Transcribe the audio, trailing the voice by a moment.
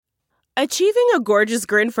Achieving a gorgeous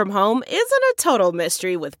grin from home isn't a total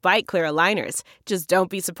mystery with Bite Clear aligners. Just don't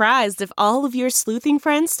be surprised if all of your sleuthing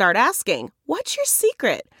friends start asking, "What's your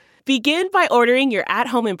secret?" Begin by ordering your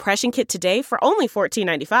at-home impression kit today for only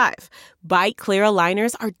 $14.95. Bite Clear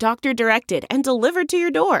aligners are doctor-directed and delivered to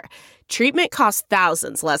your door. Treatment costs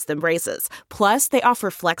thousands less than braces. Plus, they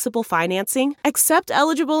offer flexible financing, accept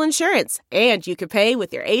eligible insurance, and you can pay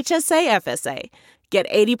with your HSA FSA. Get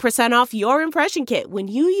 80% off your impression kit when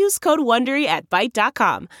you use code WONDERY at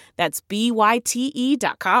Byte.com. That's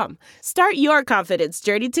BYTE.com. Start your confidence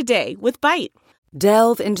journey today with Byte.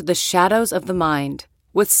 Delve into the shadows of the mind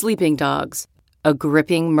with Sleeping Dogs, a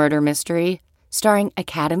gripping murder mystery starring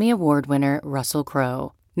Academy Award winner Russell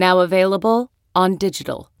Crowe. Now available on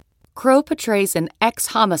digital. Crowe portrays an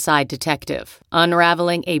ex-homicide detective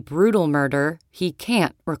unraveling a brutal murder he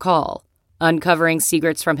can't recall. Uncovering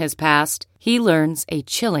secrets from his past, he learns a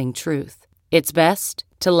chilling truth. It's best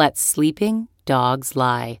to let sleeping dogs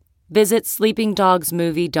lie. Visit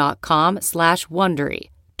sleepingdogsmovie.com/Wondery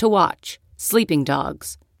to watch Sleeping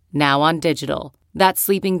Dogs, now on digital. That's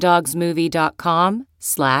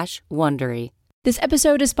sleepingdogsmovie.com/Wondery. This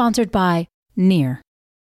episode is sponsored by Near.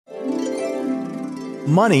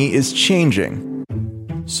 Money is changing.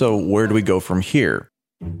 So where do we go from here?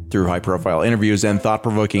 Through high-profile interviews and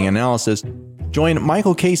thought-provoking analysis, join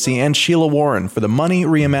Michael Casey and Sheila Warren for the Money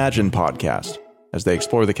Reimagined podcast as they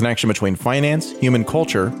explore the connection between finance, human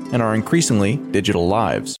culture, and our increasingly digital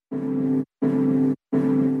lives.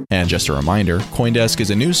 And just a reminder, CoinDesk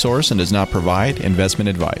is a news source and does not provide investment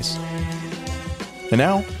advice. And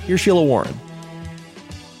now, here's Sheila Warren.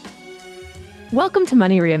 Welcome to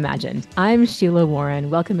Money Reimagined. I'm Sheila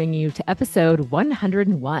Warren, welcoming you to episode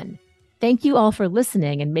 101. Thank you all for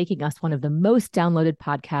listening and making us one of the most downloaded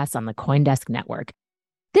podcasts on the CoinDesk network.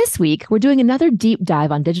 This week, we're doing another deep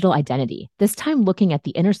dive on digital identity, this time looking at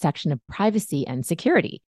the intersection of privacy and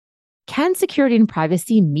security. Can security and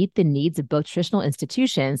privacy meet the needs of both traditional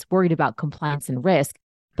institutions worried about compliance and risk,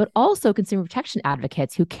 but also consumer protection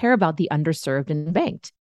advocates who care about the underserved and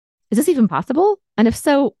banked? Is this even possible? And if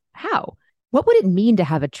so, how? What would it mean to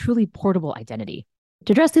have a truly portable identity?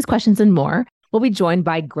 To address these questions and more, we'll be joined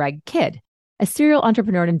by Greg Kidd, a serial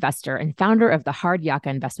entrepreneur and investor and founder of the Hard Yaka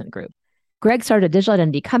Investment Group. Greg started a digital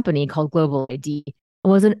identity company called Global ID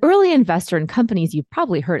and was an early investor in companies you've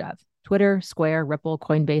probably heard of: Twitter, Square, Ripple,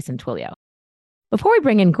 Coinbase, and Twilio. Before we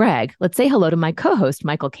bring in Greg, let's say hello to my co-host,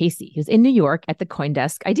 Michael Casey, who's in New York at the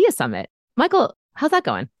CoinDesk Idea Summit. Michael, how's that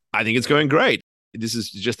going? I think it's going great. This is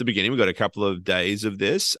just the beginning. We've got a couple of days of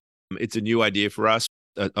this. It's a new idea for us.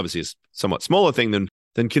 Obviously, it's a somewhat smaller thing than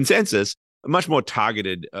Consensus, a much more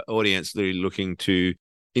targeted audience that are looking to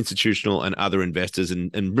institutional and other investors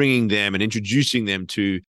and bringing them and introducing them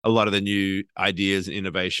to a lot of the new ideas and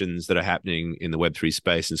innovations that are happening in the Web3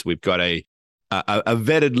 space. And so we've got a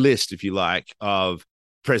vetted list, if you like, of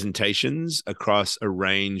presentations across a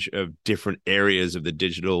range of different areas of the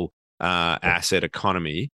digital asset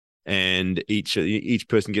economy. And each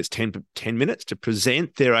person gets 10 minutes to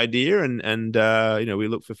present their idea. And we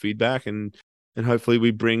look for feedback and hopefully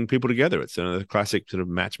we bring people together. It's a classic sort of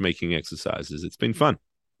matchmaking exercises. It's been fun.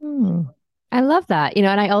 I love that.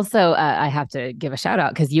 And I also, I have to give a shout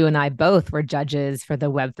out because you and I both were judges for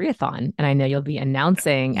the Web3-a-thon. And I know you'll be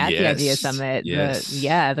announcing at the Idea Summit,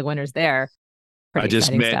 the winners there. I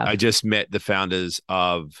just met the founders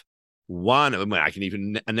of one. I can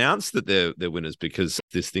even announce that they're winners because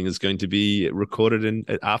this thing is going to be recorded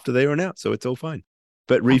and after they are announced. So it's all fine.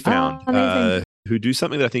 But Refound, who do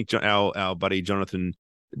something that I think our buddy Jonathan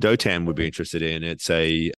Dotan would be interested in. It's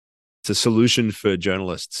a solution for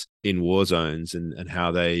journalists in war zones and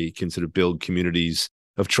how they can sort of build communities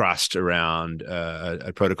of trust around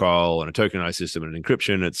a protocol and a tokenized system and an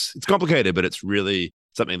encryption. It's complicated, but it's really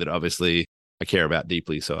something that obviously I care about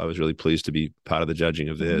deeply. So I was really pleased to be part of the judging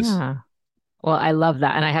of this. Yeah. Well, I love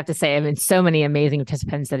that. And I have to say, so many amazing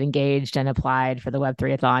participants that engaged and applied for the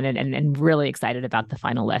Web3-a-thon and really excited about the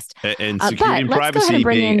final list. And security and privacy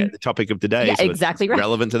being the topic of today. Yeah, so exactly right.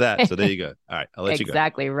 Relevant to that. So there you go. All right, I'll let you go.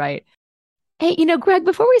 Exactly right. Hey, Greg,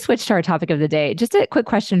 before we switch to our topic of the day, just a quick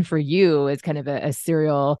question for you as kind of a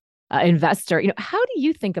serial investor. How do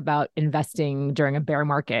you think about investing during a bear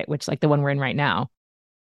market, which like the one we're in right now?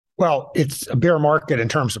 Well, it's a bear market in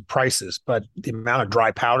terms of prices, but the amount of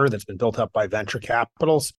dry powder that's been built up by venture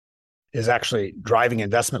capitals is actually driving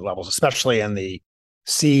investment levels, especially in the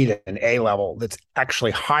seed and A level, that's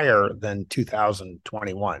actually higher than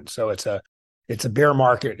 2021. So it's a bear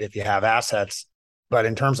market if you have assets, but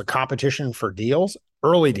in terms of competition for deals,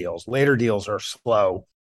 early deals, later deals are slow.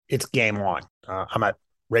 It's game on. I'm at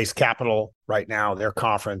raise capital right now. Their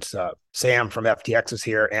conference, Sam from FTX is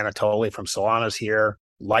here, Anatoly from Solana's here,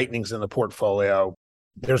 Lightning's in the portfolio.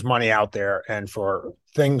 There's money out there. And for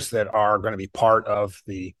things that are going to be part of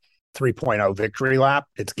the 3.0 victory lap,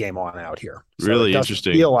 it's game on out here. So really it doesn't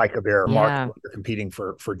interesting. feel like a bear market when you're competing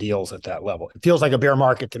for deals at that level. It feels like a bear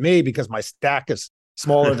market to me because my stack is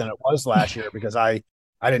smaller than it was last year because I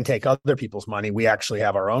didn't take other people's money. We actually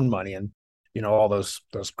have our own money, and all those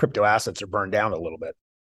crypto assets are burned down a little bit.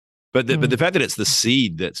 But the fact that it's the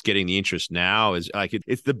seed that's getting the interest now is like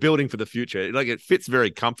it's the building for the future. Like it fits very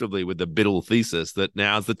comfortably with the Biddle thesis that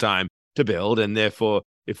now's the time to build, and therefore,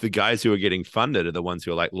 if the guys who are getting funded are the ones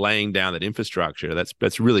who are like laying down that infrastructure,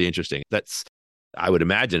 that's really interesting. That's, I would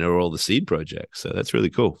imagine, are all the seed projects. So that's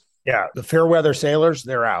really cool. Yeah, the Fairweather sailors,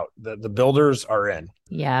 they're out. The builders are in.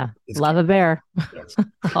 Yeah, love a bear.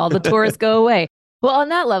 All the tourists go away. Well, on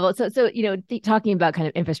that level, so talking about kind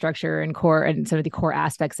of infrastructure and core and some of the core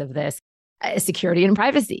aspects of this, security and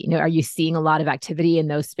privacy. Are you seeing a lot of activity in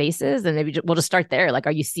those spaces? And maybe we'll just start there. Like,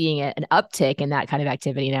 are you seeing an uptick in that kind of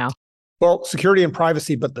activity now? Well, security and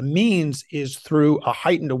privacy, but the means is through a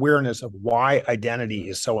heightened awareness of why identity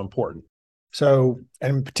is so important. So,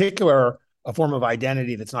 and in particular, a form of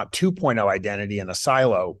identity that's not 2.0 identity in a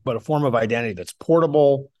silo, but a form of identity that's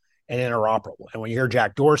portable and interoperable. And when you hear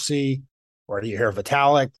Jack Dorsey or you hear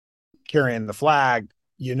Vitalik carrying the flag,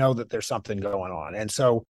 you know that there's something going on. And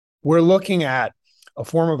so we're looking at a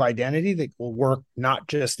form of identity that will work not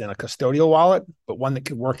just in a custodial wallet, but one that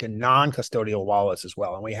could work in non-custodial wallets as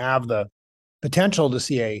well. And we have the potential to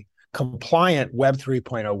see a compliant Web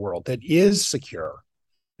 3.0 world that is secure,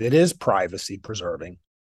 that is privacy preserving.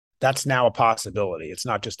 That's now a possibility. It's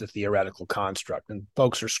not just a theoretical construct. And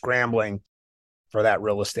folks are scrambling for that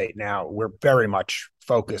real estate now. We're very much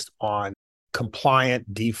focused on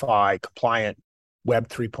compliant DeFi, compliant Web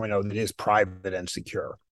 3.0 that is private and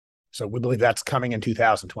secure. So we believe that's coming in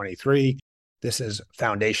 2023. This is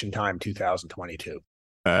foundation time 2022.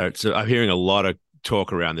 So I'm hearing a lot of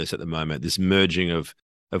talk around this at the moment, this merging of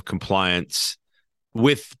compliance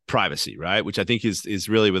with privacy, right? Which I think is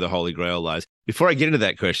really where the holy grail lies. Before I get into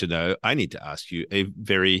that question, though, I need to ask you a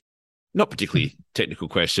very, not particularly technical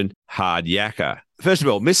question, hard yakka. First of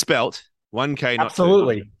all, misspelt, 1K, not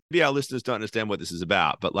Absolutely. 2. Maybe our listeners don't understand what this is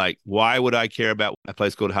about, but like, why would I care about a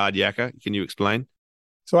place called hard yakka? Can you explain?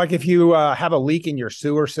 So like if you have a leak in your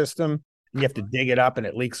sewer system, you have to dig it up and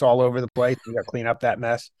it leaks all over the place. You got to clean up that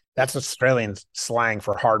mess. That's Australian slang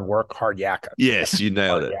for hard work, hard yakka. Yes, you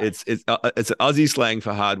nailed it. It's an Aussie slang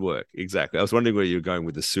for hard work. Exactly. I was wondering where you were going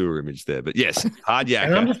with the sewer image there, but yes, hard yakka.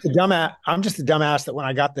 And I'm just a dumbass that when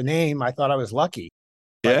I got the name, I thought I was lucky.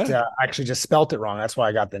 But I actually just spelt it wrong. That's why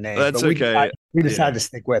I got the name. That's okay. We decided to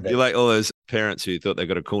stick with it. You're like all those parents who thought they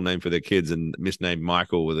got a cool name for their kids and misnamed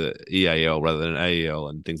Michael with an EAL rather than an AEL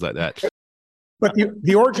and things like that. But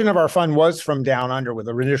the origin of our fund was from down under with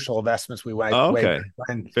the initial investments we went. Okay,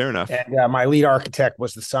 fair enough. And my lead architect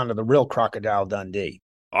was the son of the real Crocodile Dundee.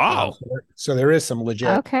 Oh, so there is some legit.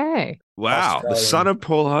 Okay. Wow, Australian. The son of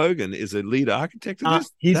Paul Hogan is a lead architect of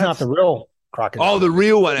this. He's not the real Crocodile. Oh, the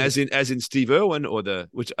real one, as in Steve Irwin, or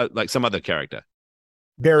like some other character.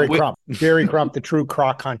 Barry Crump. Barry Crump, the true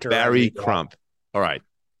croc hunter. Barry Crump. All right,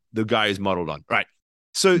 the guy is modeled on. Right.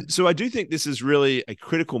 So I do think this is really a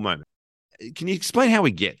critical moment. Can you explain how we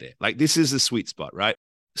get there? Like, this is a sweet spot, right?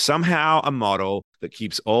 Somehow a model that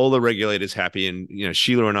keeps all the regulators happy. And,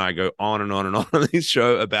 Sheila and I go on and on and on this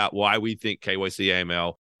show about why we think KYC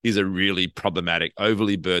AML is a really problematic,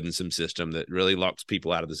 overly burdensome system that really locks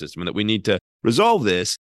people out of the system and that we need to resolve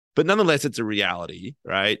this. But nonetheless, it's a reality,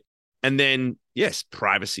 right? And then, yes,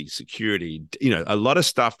 privacy, security, a lot of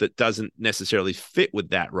stuff that doesn't necessarily fit with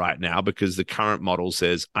that right now because the current model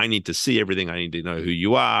says, I need to see everything. I need to know who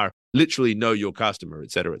you are, literally know your customer, et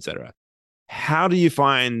cetera, et cetera. How do you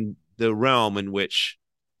find the realm in which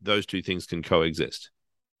those two things can coexist?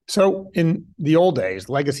 So in the old days,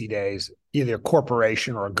 legacy days, either a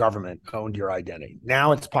corporation or a government owned your identity.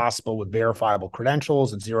 Now it's possible with verifiable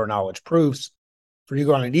credentials and zero knowledge proofs for you to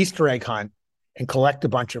go on an Easter egg hunt and collect a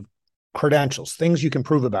bunch of credentials, things you can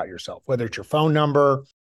prove about yourself, whether it's your phone number,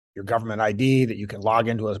 your government ID, that you can log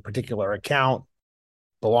into a particular account,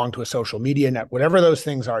 belong to a social media net, whatever those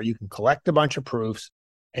things are, you can collect a bunch of proofs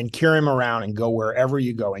and carry them around and go wherever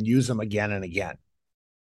you go and use them again and again.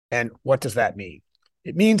 And what does that mean?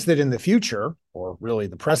 It means that in the future, or really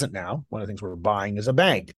the present now, one of the things we're buying is a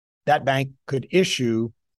bank. That bank could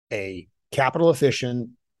issue a capital efficient,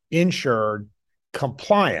 insured,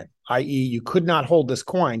 compliant, i.e. you could not hold this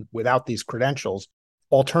coin without these credentials,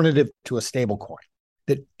 alternative to a stable coin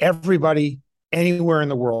that everybody anywhere in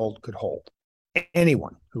the world could hold.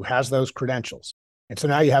 Anyone who has those credentials. And so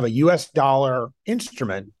now you have a US dollar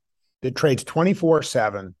instrument that trades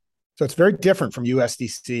 24/7. So it's very different from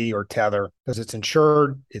USDC or Tether because it's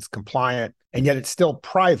insured, it's compliant, and yet it's still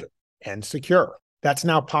private and secure. That's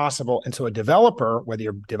now possible. And so a developer, whether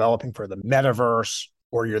you're developing for the metaverse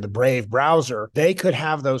or you're the Brave browser, they could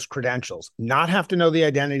have those credentials, not have to know the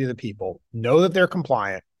identity of the people, know that they're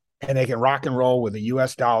compliant, and they can rock and roll with a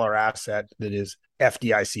US dollar asset that is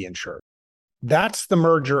FDIC insured. That's the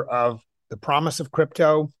merger of the promise of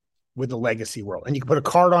crypto with the legacy world. And you can put a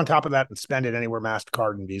card on top of that and spend it anywhere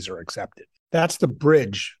MasterCard and Visa are accepted. That's the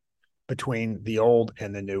bridge between the old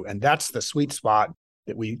and the new. And that's the sweet spot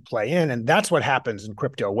that we play in. And that's what happens in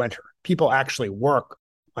crypto winter. People actually work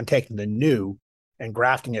on taking the new and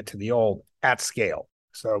grafting it to the old at scale.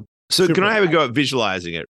 So can I have a go at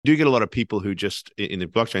visualizing it? Do you get a lot of people who just in the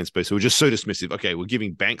blockchain space who are just so dismissive? Okay, we're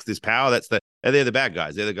giving banks this power. They're the bad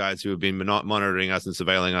guys. They're the guys who have been monitoring us and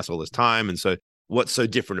surveilling us all this time. And so what's so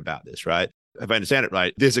different about this, right? If I understand it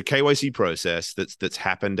right, there's a KYC process that's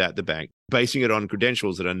happened at the bank, basing it on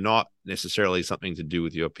credentials that are not necessarily something to do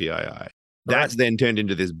with your PII. That's then turned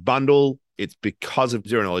into this bundle. It's because of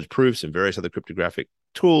zero knowledge proofs and various other cryptographic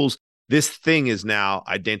tools. This thing is now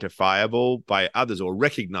identifiable by others, or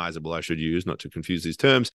recognizable, I should use, not to confuse these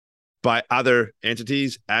terms, by other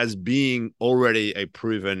entities as being already a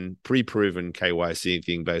pre-proven KYC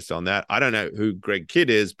thing based on that. I don't know who Greg Kidd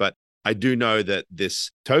is, but I do know that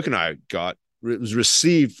this token I got was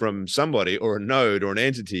received from somebody or a node or an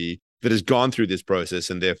entity that has gone through this process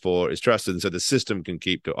and therefore is trusted. And so the system can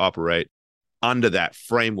keep to operate under that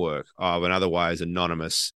framework of an otherwise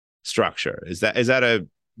anonymous structure. Is that a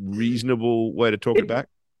reasonable way to talk it back?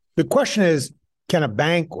 The question is, can a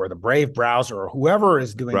bank or the Brave browser or whoever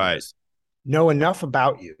is doing this know enough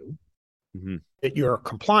about you that you're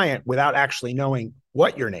compliant without actually knowing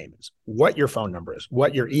what your name is, what your phone number is,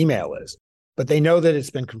 what your email is, but they know that it's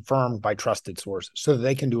been confirmed by trusted sources so that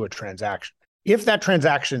they can do a transaction. If that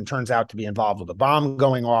transaction turns out to be involved with a bomb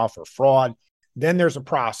going off or fraud, then there's a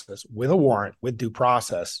process with a warrant, with due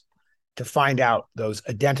process, to find out those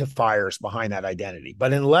identifiers behind that identity.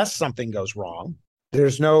 But unless something goes wrong,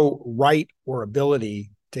 there's no right or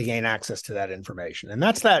ability to gain access to that information. And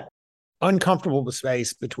that's that uncomfortable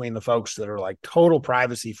space between the folks that are like total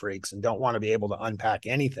privacy freaks and don't want to be able to unpack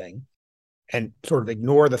anything and sort of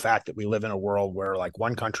ignore the fact that we live in a world where like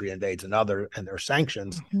one country invades another and there's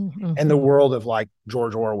sanctions, and the world of like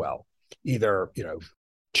George Orwell, either,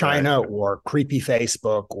 China or creepy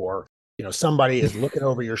Facebook, or somebody is looking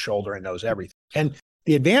over your shoulder and knows everything. And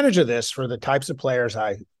the advantage of this for the types of players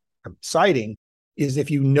I am citing is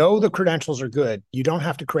if you know the credentials are good, you don't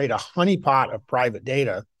have to create a honeypot of private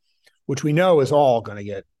data, which we know is all going to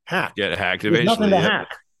get hacked. Get hacked There's eventually. Nothing to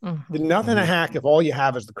hack. There's nothing to hack if all you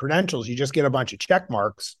have is the credentials. You just get a bunch of check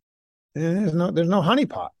marks. And there's no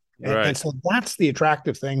honeypot. And so that's the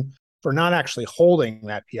attractive thing for not actually holding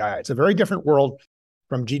that PII. It's a very different world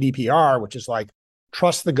from GDPR, which is like,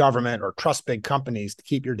 trust the government or trust big companies to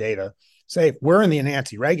keep your data safe. We're in the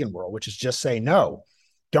Nancy Reagan world, which is just say, no,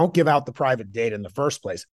 don't give out the private data in the first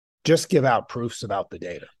place. Just give out proofs about the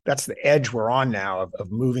data. That's the edge we're on now of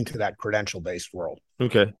moving to that credential-based world.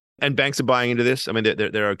 Okay. And banks are buying into this? I mean,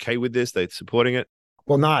 they're okay with this? They're supporting it?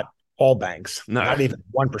 Well, not all banks, not even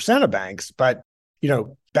 1% of banks, but,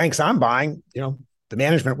 banks I'm buying, the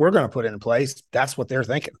management we're going to put in place, that's what they're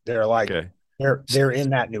thinking. They're like, they're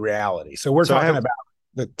in that new reality. So we're talking about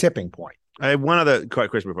the tipping point. I have one other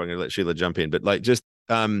quick question before I'm going to let Sheila jump in, but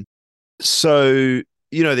so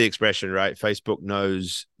the expression, right? Facebook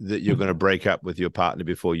knows that you're going to break up with your partner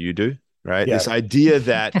before you do, right? Yes. This idea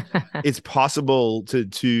that it's possible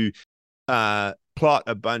to plot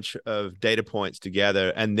a bunch of data points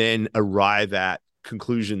together and then arrive at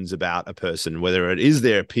conclusions about a person, whether it is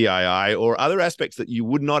their PII or other aspects that you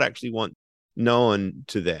would not actually want known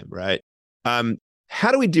to them, right? How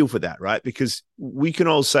do we deal with that, right? Because we can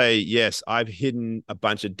all say, yes, I've hidden a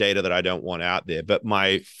bunch of data that I don't want out there, but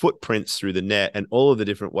my footprints through the net and all of the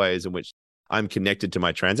different ways in which I'm connected to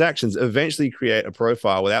my transactions eventually create a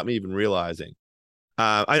profile without me even realizing.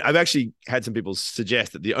 I've actually had some people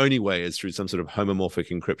suggest that the only way is through some sort of homomorphic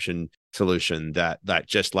encryption solution that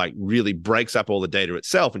just like really breaks up all the data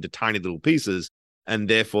itself into tiny little pieces. And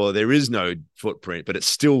therefore, there is no footprint, but it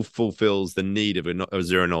still fulfills the need of a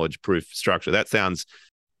zero knowledge proof structure. That sounds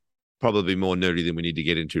probably more nerdy than we need to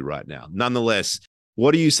get into right now. Nonetheless,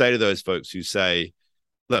 what do you say to those folks who say,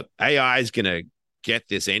 look, AI is going to get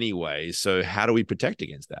this anyway, so how do we protect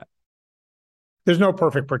against that? There's no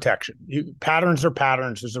perfect protection. Patterns are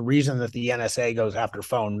patterns. There's a reason that the NSA goes after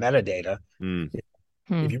phone metadata.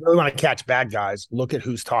 If you really want to catch bad guys, look at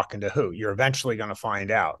who's talking to who. You're eventually going to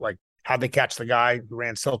find out. Like, How'd they catch the guy who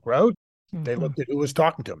ran Silk Road? They looked at who was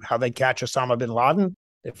talking to him. How'd they catch Osama bin Laden?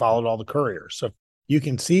 They followed all the couriers. So you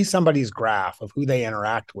can see somebody's graph of who they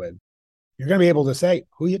interact with. You're going to be able to say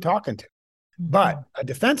who you're talking to. But a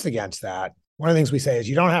defense against that, one of the things we say is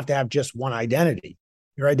you don't have to have just one identity.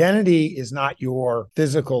 Your identity is not your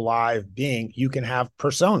physical live being. You can have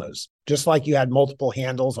personas, just like you had multiple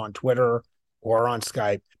handles on Twitter or on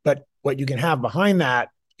Skype. But what you can have behind that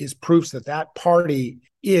is proofs that that party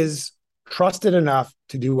is trusted enough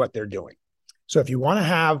to do what they're doing. So if you want to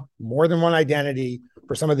have more than one identity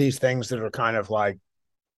for some of these things that are kind of like,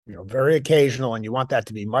 very occasional, and you want that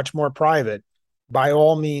to be much more private, by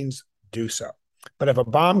all means, do so. But if a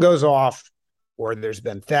bomb goes off or there's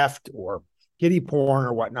been theft or kiddie porn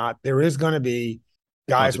or whatnot, there is going to be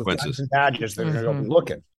guys with guns and badges that are going to go be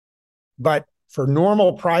looking. But for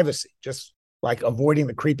normal privacy, just like avoiding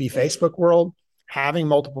the creepy Facebook world, having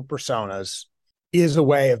multiple personas is a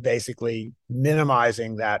way of basically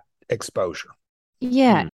minimizing that exposure.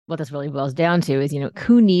 Yeah. What this really boils down to is,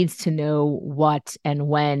 who needs to know what and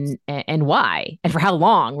when and why and for how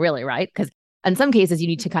long, really, right? Because in some cases, you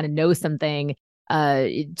need to kind of know something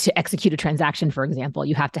to execute a transaction, for example.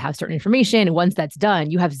 You have to have certain information. And once that's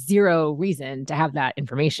done, you have zero reason to have that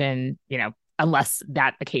information, unless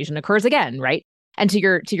that occasion occurs again, right? And to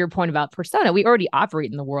your point about persona, we already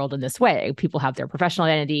operate in the world in this way. People have their professional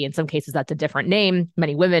identity. In some cases, that's a different name.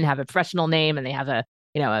 Many women have a professional name and they have a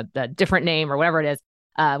different name or whatever it is.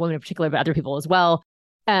 Women in particular, but other people as well.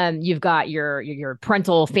 You've got your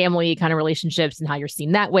parental family kind of relationships and how you're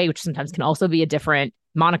seen that way, which sometimes can also be a different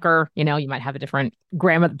moniker. You might have a different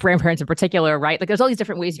grandparents in particular, right? Like there's all these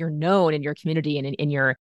different ways you're known in your community and in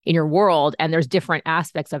your world. And there's different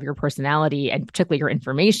aspects of your personality and particularly your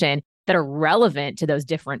information that are relevant to those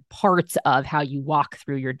different parts of how you walk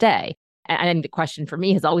through your day. And the question for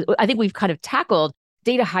me has always, I think we've kind of tackled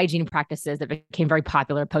data hygiene practices that became very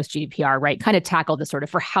popular post GDPR, right? Kind of tackled the sort of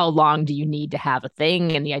for how long do you need to have a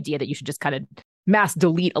thing, and the idea that you should just kind of mass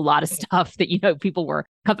delete a lot of stuff that,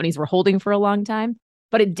 companies were holding for a long time.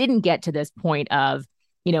 But it didn't get to this point of,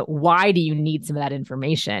 why do you need some of that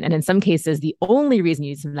information? And in some cases, the only reason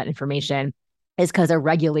you need some of that information is because a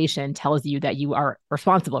regulation tells you that you are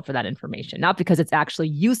responsible for that information, not because it's actually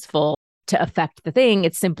useful to affect the thing.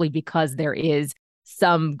 It's simply because there is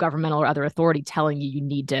some governmental or other authority telling you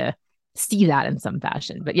need to see that in some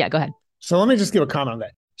fashion. But yeah, go ahead. So let me just give a comment on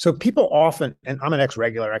that. So people often, and I'm an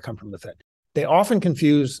ex-regular, I come from the Fed, they often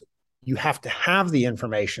confuse you have to have the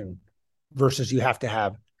information versus you have to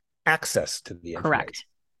have access to the information. Correct.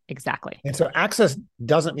 Exactly. And so access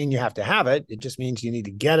doesn't mean you have to have it. It just means you need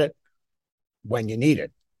to get it when you need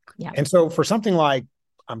it. Yeah. And so for something like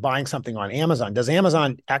I'm buying something on Amazon, does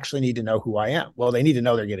Amazon actually need to know who I am? Well, they need to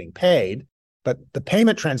know they're getting paid, but the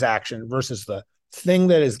payment transaction versus the thing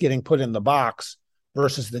that is getting put in the box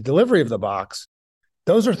versus the delivery of the box,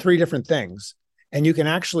 those are three different things. And you can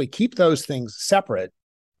actually keep those things separate.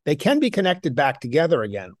 They can be connected back together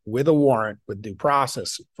again with a warrant, with due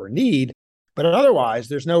process for need. But otherwise,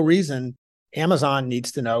 there's no reason Amazon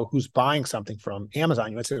needs to know who's buying something from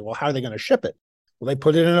Amazon. You might say, well, how are they going to ship it? Well, they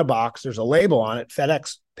put it in a box. There's a label on it.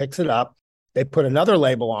 FedEx picks it up. They put another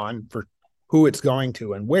label on for who it's going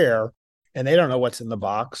to and where, and they don't know what's in the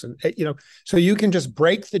box. And, so you can just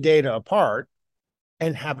break the data apart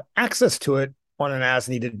and have access to it on an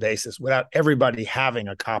as-needed basis without everybody having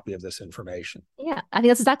a copy of this information. Yeah, I think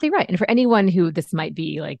that's exactly right. And for anyone who this might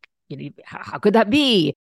be like, how could that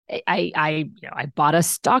be? I bought a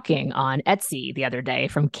stocking on Etsy the other day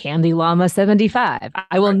from Candy Llama 75.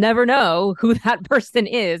 I will never know who that person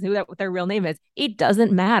is, what their real name is. It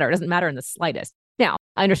doesn't matter. It doesn't matter in the slightest. Now,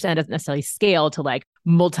 I understand it doesn't necessarily scale to like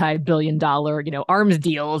multi-billion-dollar, arms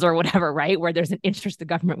deals or whatever, right? Where there's an interest the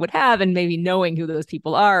government would have, and maybe knowing who those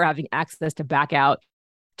people are, having access to back out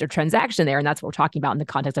their transaction there. And that's what we're talking about in the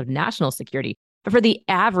context of national security. But for the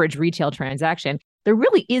average retail transaction, there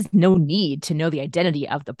really is no need to know the identity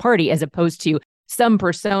of the party, as opposed to some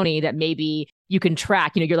persona that maybe you can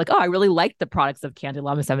track. You're like, oh, I really like the products of Candy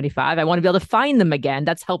Llama 75. I want to be able to find them again.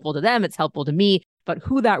 That's helpful to them. It's helpful to me. But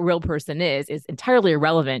who that real person is entirely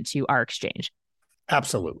irrelevant to our exchange.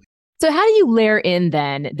 Absolutely. So how do you layer in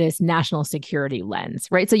then this national security lens,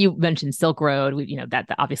 right? So you mentioned Silk Road, that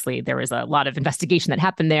obviously there was a lot of investigation that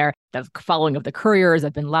happened there, the following of the couriers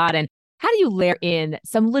of bin Laden. How do you layer in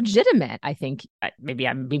some legitimate, I think, maybe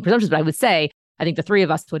I'm being presumptuous, but I would say, I think the three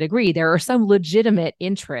of us would agree, there are some legitimate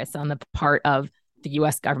interests on the part of the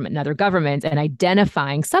US government and other governments in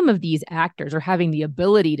identifying some of these actors or having the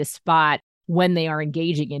ability to spot when they are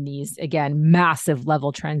engaging in these, again, massive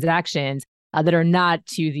level transactions that are not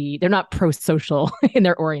they're not pro-social in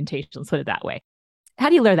their orientation, let's put it that way. How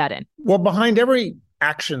do you layer that in? Well, behind every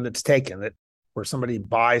action that's taken, that where somebody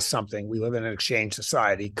buys something, we live in an exchange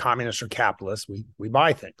society, communists or capitalists, we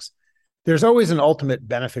buy things. There's always an ultimate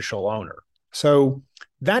beneficial owner. So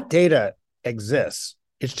that data exists.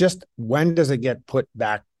 It's just, when does it get put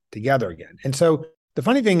back together again? And so the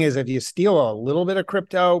funny thing is, if you steal a little bit of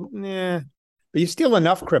crypto, but you steal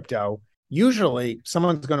enough crypto, usually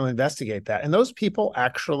someone's going to investigate that. And those people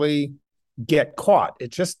actually get caught.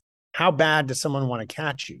 It's just, how bad does someone want to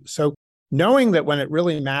catch you? So knowing that when it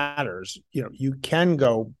really matters, you can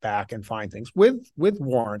go back and find things with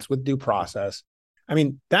warrants, with due process. I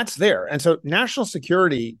mean, that's there. And so national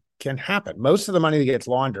security can happen. Most of the money that gets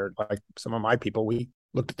laundered, like some of my people, we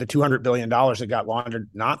looked at the $200 billion that got laundered,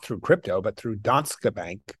 not through crypto, but through Danske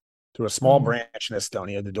Bank, through a small branch in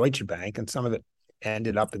Estonia, the Deutsche Bank, and some of it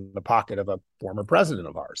ended up in the pocket of a former president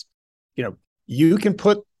of ours. You can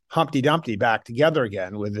put Humpty Dumpty back together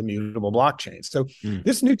again with immutable blockchains. So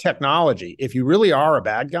this new technology, if you really are a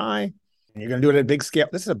bad guy and you're going to do it at a big scale,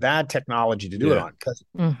 this is a bad technology to do it on, because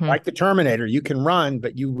like the Terminator, you can run,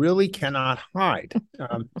 but you really cannot hide.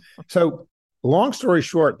 So long story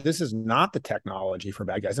short, this is not the technology for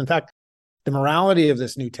bad guys. In fact, the morality of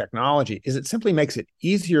this new technology is it simply makes it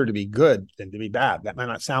easier to be good than to be bad. That might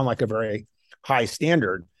not sound like a very high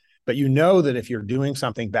standard, but you know that if you're doing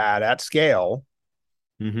something bad at scale,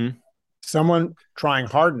 someone trying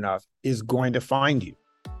hard enough is going to find you.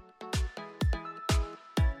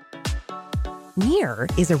 Near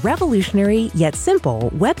is a revolutionary yet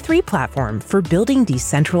simple Web3 platform for building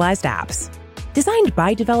decentralized apps. Designed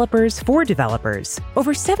by developers for developers,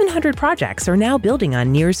 over 700 projects are now building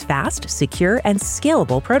on Near's fast, secure, and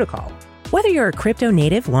scalable protocol. Whether you're a crypto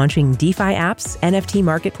native launching DeFi apps, NFT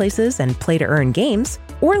marketplaces, and play-to-earn games,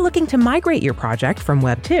 or looking to migrate your project from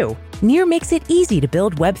Web 2, Near makes it easy to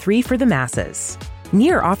build Web3 for the masses.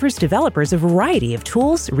 Near offers developers a variety of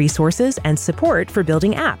tools, resources, and support for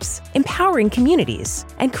building apps, empowering communities,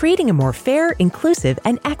 and creating a more fair, inclusive,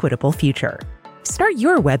 and equitable future. Start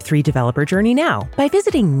your Web3 developer journey now by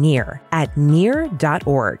visiting Near at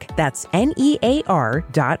near.org. That's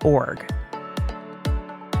NEAR.org.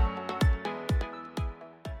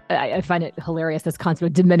 I find it hilarious, this concept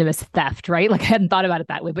of de minimis theft, right? Like, I hadn't thought about it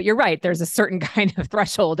that way, but you're right. There's a certain kind of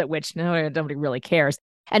threshold at which nobody really cares.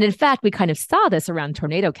 And in fact, we kind of saw this around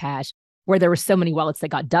Tornado Cash, where there were so many wallets that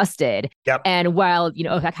got dusted. Yep. And while,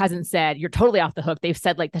 OFAC hasn't said you're totally off the hook, they've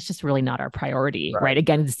said, like, that's just really not our priority, right?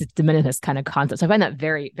 Again, this is de minimis kind of concept. So I find that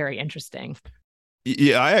very, very interesting.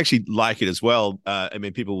 Yeah, I actually like it as well. I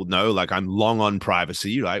mean, people will know, like, I'm long on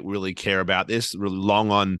privacy, right? Really care about this, really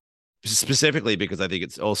long on, specifically because I think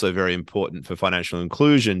it's also very important for financial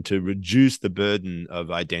inclusion to reduce the burden of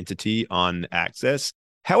identity on access.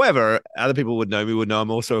 However, other people would know I'm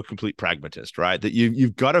also a complete pragmatist, right? That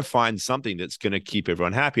you've got to find something that's going to keep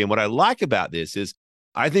everyone happy. And what I like about this is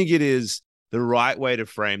I think it is the right way to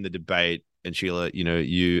frame the debate. And Sheila,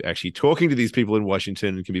 you actually talking to these people in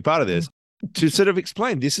Washington can be part of this, to sort of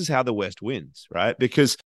explain this is how the West wins, right?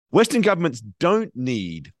 Because Western governments don't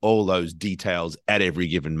need all those details at every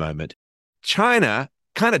given moment. China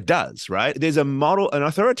kind of does, right? There's a model, an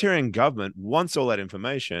authoritarian government wants all that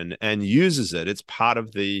information and uses it. It's part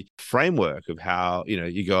of the framework of how,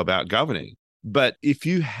 you go about governing. But if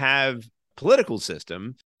you have a political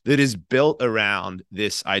system that is built around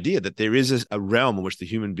this idea that there is a realm in which the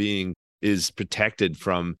human being is protected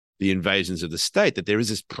from the invasions of the state, that there is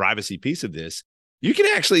this privacy piece of this, you can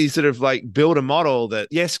actually sort of like build a model that,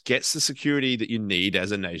 yes, gets the security that you need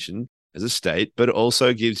as a nation, as a state, but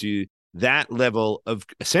also gives you that level of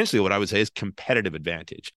essentially what I would say is competitive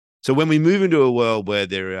advantage. So when we move into a world where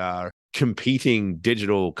there are competing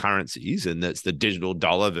digital currencies, and that's the digital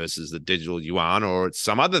dollar versus the digital yuan, or it's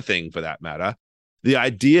some other thing for that matter, the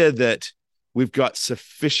idea that we've got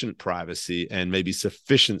sufficient privacy and maybe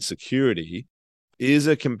sufficient security is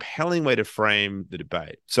a compelling way to frame the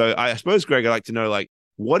debate. So I suppose, Greg, I'd like to know, like,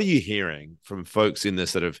 what are you hearing from folks in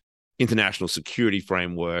this sort of international security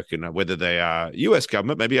framework, and whether they are US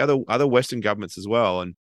government, maybe other Western governments as well,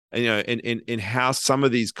 and in how some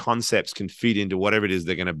of these concepts can feed into whatever it is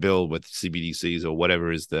they're going to build with CBDCs or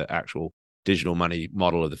whatever is the actual digital money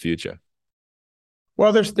model of the future?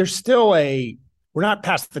 Well, there's still we're not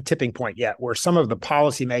past the tipping point yet, where some of the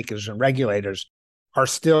policymakers and regulators are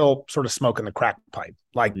still sort of smoking the crack pipe.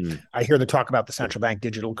 Like, I hear the talk about the central bank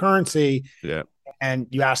digital currency. Yeah. And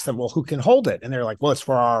you ask them, well, who can hold it? And they're like, well, it's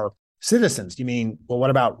for our citizens. You mean, well, what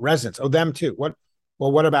about residents? Oh, them too.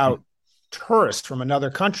 What about tourists from another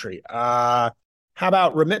country? How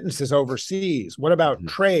about remittances overseas? What about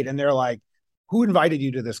trade? And they're like, who invited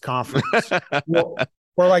you to this conference?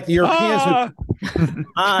 Or like the Europeans Cover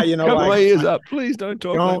my ears up. Please don't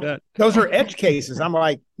talk like that. Those are edge cases. I'm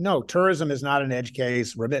like, no, tourism is not an edge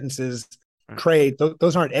case. Remittances, trade,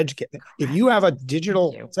 those aren't edge cases. If you have a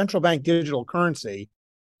central bank digital currency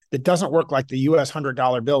that doesn't work like the US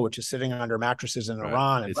 $100 bill, which is sitting under mattresses in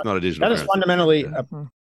Iran. It's not a digital currency. That is fundamentally yeah.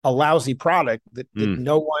 a lousy product that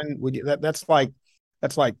no one would. That's like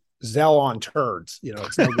Zell on turds.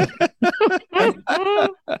 It's no good.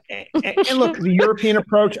 and look, the European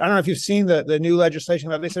approach. I don't know if you've seen the new legislation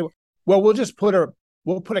that they said, well,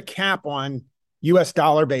 we'll put a cap on US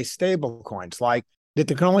dollar-based stable coins, like that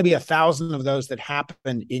there can only be 1,000 of those that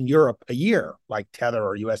happen in Europe a year, like Tether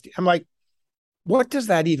or USD. I'm like, what does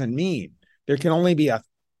that even mean? There can only be 1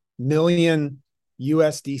 million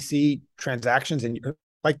USDC transactions in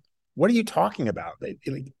like, what are you talking about?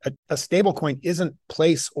 A stable coin isn't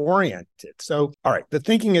place oriented. So, all right, the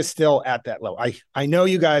thinking is still at that level. I know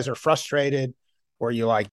you guys are frustrated, or you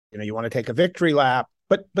want to take a victory lap,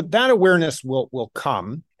 but that awareness will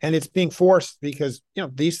come, and it's being forced because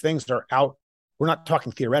these things are out. We're not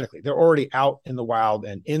talking theoretically; they're already out in the wild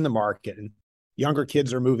and in the market, and younger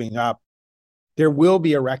kids are moving up. There will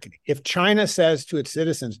be a reckoning. If China says to its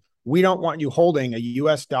citizens, we don't want you holding a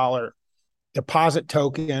US dollar deposit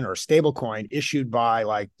token or stable coin issued by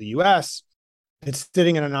like the US, it's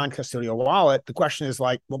sitting in a non-custodial wallet. The question is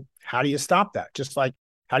like, well, how do you stop that? Just like,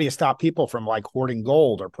 how do you stop people from like hoarding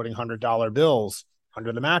gold or putting $100 bills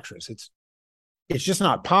under the mattress? It's just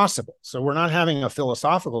not possible. So we're not having a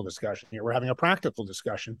philosophical discussion here. We're having a practical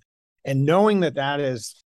discussion. And knowing that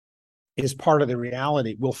is part of the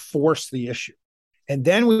reality will force the issue. And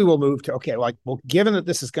then we will move to, okay, like, well, given that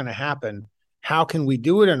this is going to happen, how can we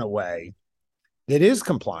do it in a way that is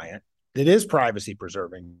compliant, that is privacy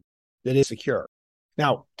preserving, that is secure?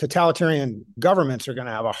 Now, totalitarian governments are going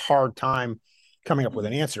to have a hard time coming up with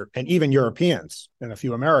an answer, and even Europeans and a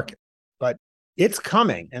few Americans. But it's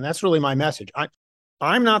coming, and that's really my message.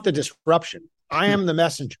 I'm not the disruption. I am the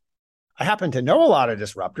messenger. I happen to know a lot of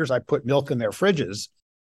disruptors. I put milk in their fridges,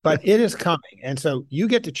 but it is coming. And so you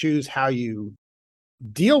get to choose how you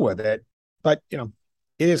deal with it, but it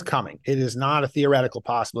is coming. It is not a theoretical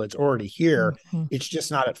possible. It's already here. Mm-hmm. It's just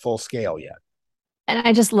not at full scale yet. And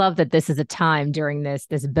I just love that this is a time during this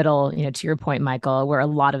biddle, to your point, Michael, where a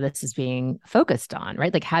lot of this is being focused on,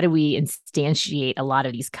 right? Like, how do we instantiate a lot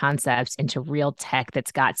of these concepts into real tech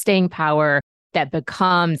that's got staying power, that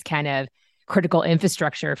becomes kind of critical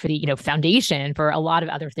infrastructure for the, foundation for a lot of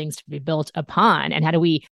other things to be built upon? And how do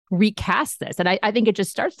we recast this? And I think it just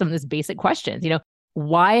starts from this basic questions,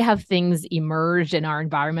 why have things emerged in our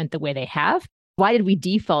environment the way they have? Why did we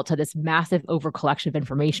default to this massive overcollection of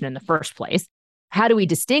information in the first place? How do we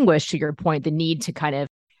distinguish, to your point, the need to kind of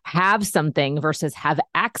have something versus have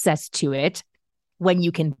access to it when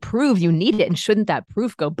you can prove you need it? And shouldn't that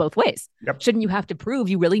proof go both ways? Yep. Shouldn't you have to prove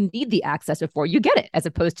you really need the access before you get it, as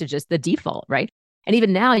opposed to just the default, right? And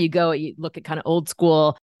even now you look at kind of old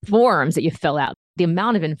school forms that you fill out. The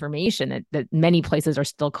amount of information that many places are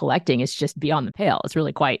still collecting is just beyond the pale. It's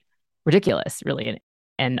really quite ridiculous, really,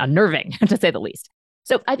 and unnerving, to say the least.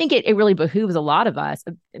 So I think it really behooves a lot of us,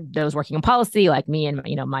 those working in policy like me and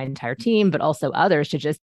my entire team, but also others, to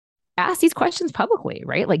just ask these questions publicly,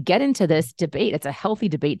 right? Like, get into this debate. It's a healthy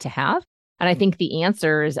debate to have. And I think the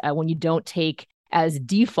answers, when you don't take as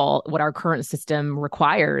default what our current system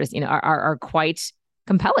requires, are quite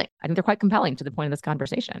compelling. I think they're quite compelling to the point of this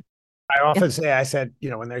conversation. I often say,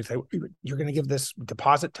 when they say, you're going to give this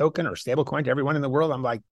deposit token or stable coin to everyone in the world, I'm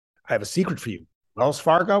like, I have a secret for you. Wells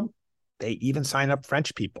Fargo, they even sign up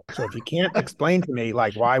French people. So if you can't explain to me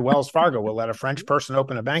like why Wells Fargo will let a French person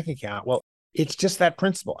open a bank account, well, it's just that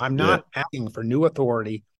principle. I'm not asking for new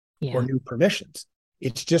authority or new permissions.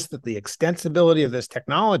 It's just that the extensibility of this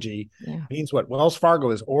technology means what Wells Fargo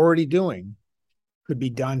is already doing could be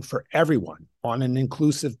done for everyone on an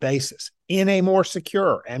inclusive basis in a more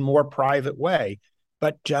secure and more private way,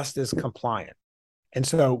 but just as compliant. And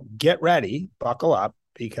so get ready, buckle up,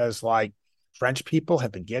 because like French people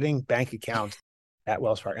have been getting bank accounts at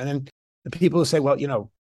Wells Fargo. And then the people who say, well,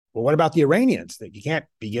 what about the Iranians? That you can't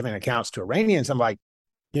be giving accounts to Iranians. I'm like,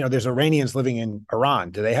 there's Iranians living in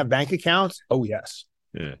Iran. Do they have bank accounts? Oh, yes.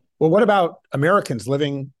 Yeah. Well, what about Americans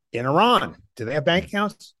living in Iran? Do they have bank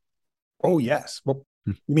accounts? Oh, yes. Well,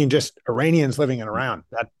 you mean just Iranians living in Iran?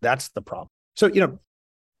 That's the problem. So,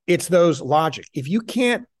 it's those logic. If you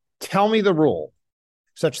can't tell me the rule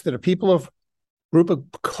such that group of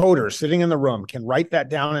coders sitting in the room can write that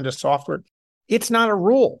down into software, it's not a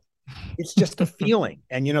rule. It's just a feeling.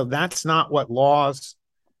 And, that's not what laws,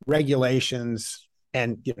 regulations,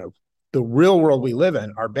 and, the real world we live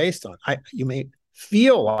in are based on. You may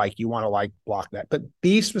feel like you want to block that, but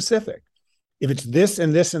be specific. If it's this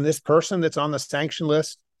and this and this person that's on the sanction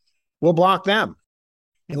list, we'll block them.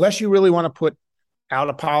 Unless you really want to put out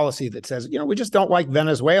a policy that says, we just don't like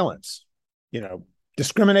Venezuelans,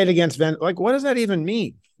 discriminate against like, what does that even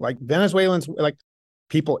mean? Like Venezuelans, like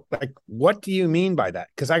people, like, what do you mean by that?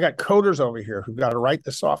 Because I got coders over here who've got to write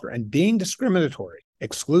the software, and being discriminatory,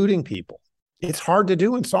 excluding people, it's hard to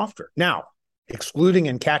do in software. Now, excluding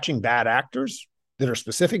and catching bad actors that are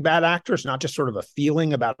specific bad actors, not just sort of a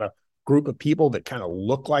feeling about a group of people that kind of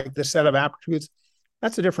look like this set of attributes,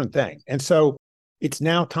 that's a different thing. And so it's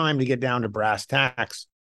now time to get down to brass tacks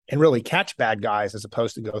and really catch bad guys, as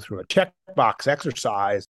opposed to go through a checkbox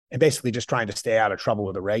exercise and basically just trying to stay out of trouble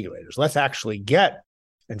with the regulators. Let's actually get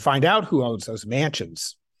and find out who owns those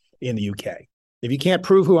mansions in the UK. If you can't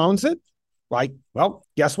prove who owns it, well,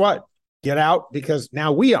 guess what? Get out, because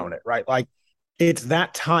now we own it, right? Like, it's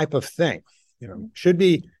that type of thing. Should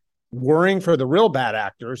be worrying for the real bad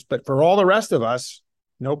actors, but for all the rest of us,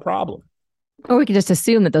 no problem. Or we could just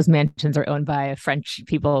assume that those mansions are owned by French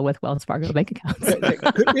people with Wells Fargo bank accounts.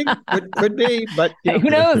 Could be, but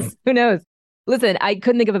who knows? Who knows? Listen, I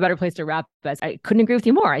couldn't think of a better place to wrap this. I couldn't agree with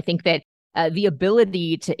you more. I think that the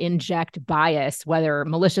ability to inject bias, whether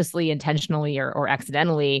maliciously, intentionally, or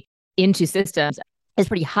accidentally, into systems is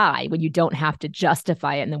pretty high when you don't have to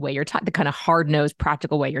justify it in the way you're the kind of hard-nosed,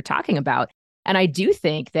 practical way you're talking about. And I do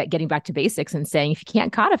think that getting back to basics and saying, if you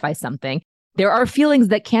can't codify something, there are feelings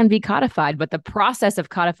that can be codified, but the process of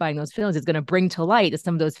codifying those feelings is going to bring to light that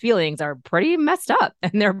some of those feelings are pretty messed up,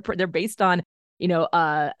 and they're based on,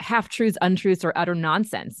 half truths, untruths, or utter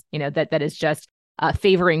nonsense. That is just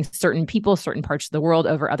favoring certain people, certain parts of the world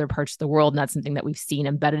over other parts of the world, and that's something that we've seen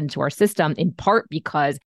embedded into our system, in part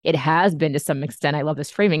because it has been, to some extent, I love this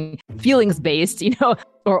framing, feelings-based,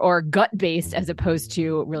 or gut-based, as opposed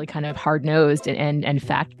to really kind of hard-nosed and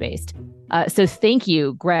fact-based. So thank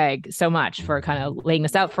you, Greg, so much for kind of laying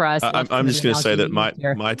this out for us. I'm just going to say that my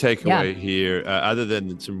takeaway here, other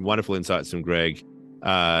than some wonderful insights from Greg,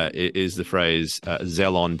 is the phrase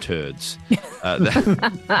 "Zell on turds." That's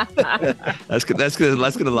going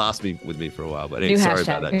to last with me for a while. But anyway, sorry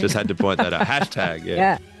about that. Just had to point that out. Hashtag.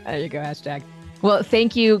 Yeah. There you go. Hashtag. Well,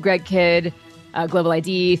 thank you, Greg Kidd, Global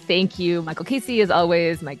ID. Thank you, Michael Casey, as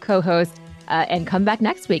always, my co-host. And come back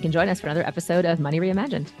next week and join us for another episode of Money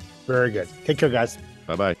Reimagined. Very good. Take care, guys.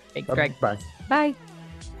 Bye-bye. Thanks, Greg. Bye. Bye.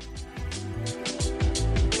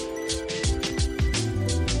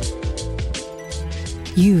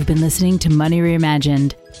 You've been listening to Money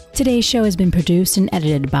Reimagined. Today's show has been produced and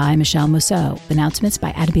edited by Michelle Mousseau. Announcements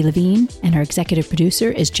by Adaby Levine, and our executive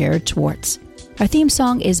producer is Jared Schwartz. Our theme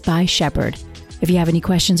song is by Shepherd. If you have any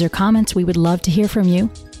questions or comments, we would love to hear from you.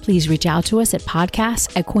 Please reach out to us at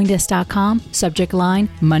podcasts@coindesk.com, subject line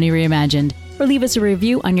Money Reimagined, or leave us a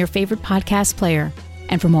review on your favorite podcast player.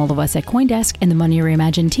 And from all of us at CoinDesk and the Money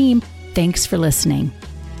Reimagined team, thanks for listening.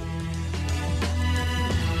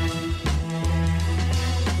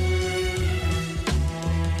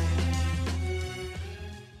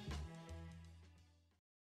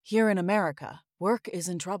 Here in America, work is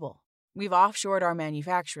in trouble. We've offshored our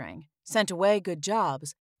manufacturing, sent away good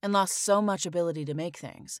jobs, and lost so much ability to make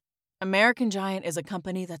things. American Giant is a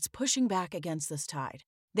company that's pushing back against this tide.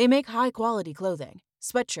 They make high-quality clothing,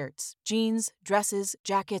 sweatshirts, jeans, dresses,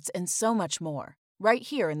 jackets, and so much more, right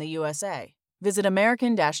here in the USA. Visit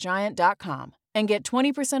American-Giant.com and get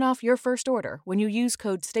 20% off your first order when you use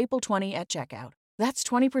code STAPLE20 at checkout. That's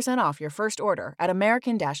 20% off your first order at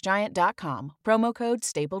American-Giant.com, promo code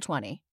STAPLE20.